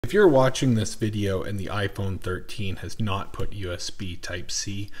if you're watching this video and the iPhone 13 has not put USB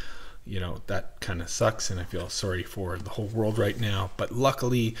Type-C, you know, that kind of sucks, and I feel sorry for the whole world right now. But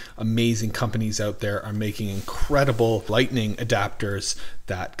luckily, amazing companies out there are making incredible Lightning adapters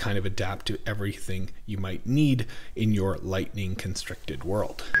that kind of adapt to everything you might need in your Lightning constricted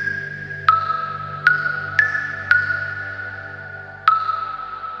world.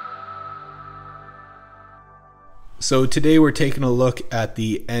 So today we're taking a look at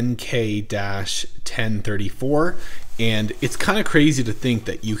the NK-1034, and it's kind of crazy to think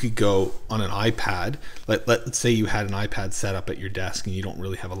that you could go on an iPad. Let's say you had an iPad set up at your desk and you don't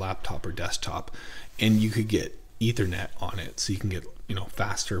really have a laptop or desktop, and you could get Ethernet on it, so you can get, you know,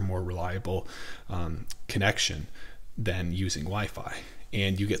 faster, more reliable connection than using Wi-Fi.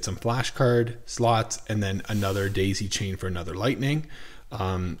 And you get some flash card slots and then another daisy chain for another Lightning.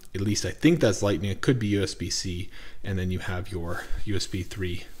 At least I think that's Lightning. It could be USB-C, and then you have your USB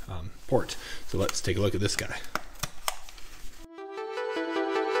 3 port. So let's take a look at this guy.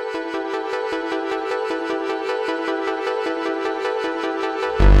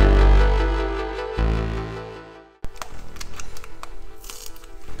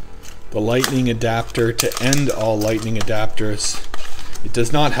 The Lightning adapter to end all Lightning adapters. It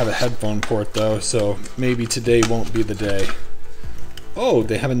does not have a headphone port though, so maybe today won't be the day. Oh,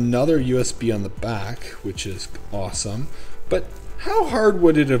 they have another USB on the back, which is awesome. But how hard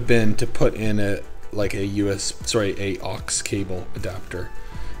would it have been to put in a aux cable adapter?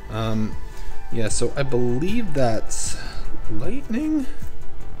 Yeah, so I believe that's Lightning.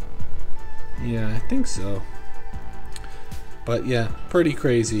 Yeah, I think so. But yeah, pretty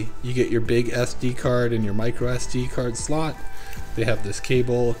crazy. You get your big SD card and your micro SD card slot. They have this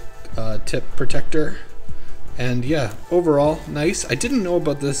cable tip protector. And yeah, overall, nice. I didn't know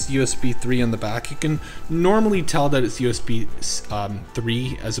about this USB 3 on the back. You can normally tell that it's USB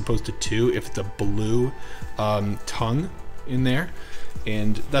 3 as opposed to 2 if it's a blue tongue in there.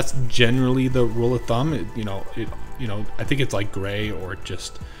 And that's generally the rule of thumb. I think it's like gray or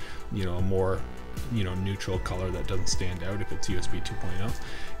just, you know, a more, you know, neutral color that doesn't stand out if it's USB 2.0.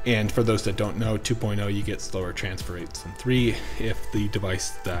 And for those that don't know, 2.0 you get slower transfer rates than 3 if the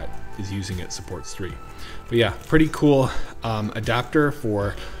device that is using it supports 3. But yeah, pretty cool adapter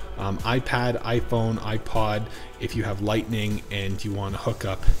for iPad, iPhone, iPod. If you have Lightning and you want to hook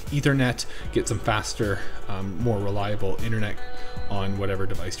up Ethernet, get some faster, more reliable internet on whatever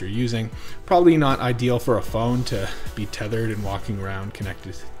device you're using. Probably not ideal for a phone to be tethered and walking around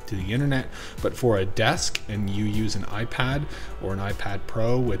connected to the internet, but for a desk and you use an iPad or an iPad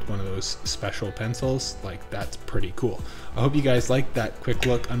Pro with one of those special pencils, like, that's pretty cool. I hope you guys liked that quick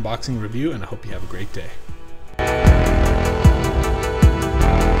look unboxing review, and I hope you have a great day.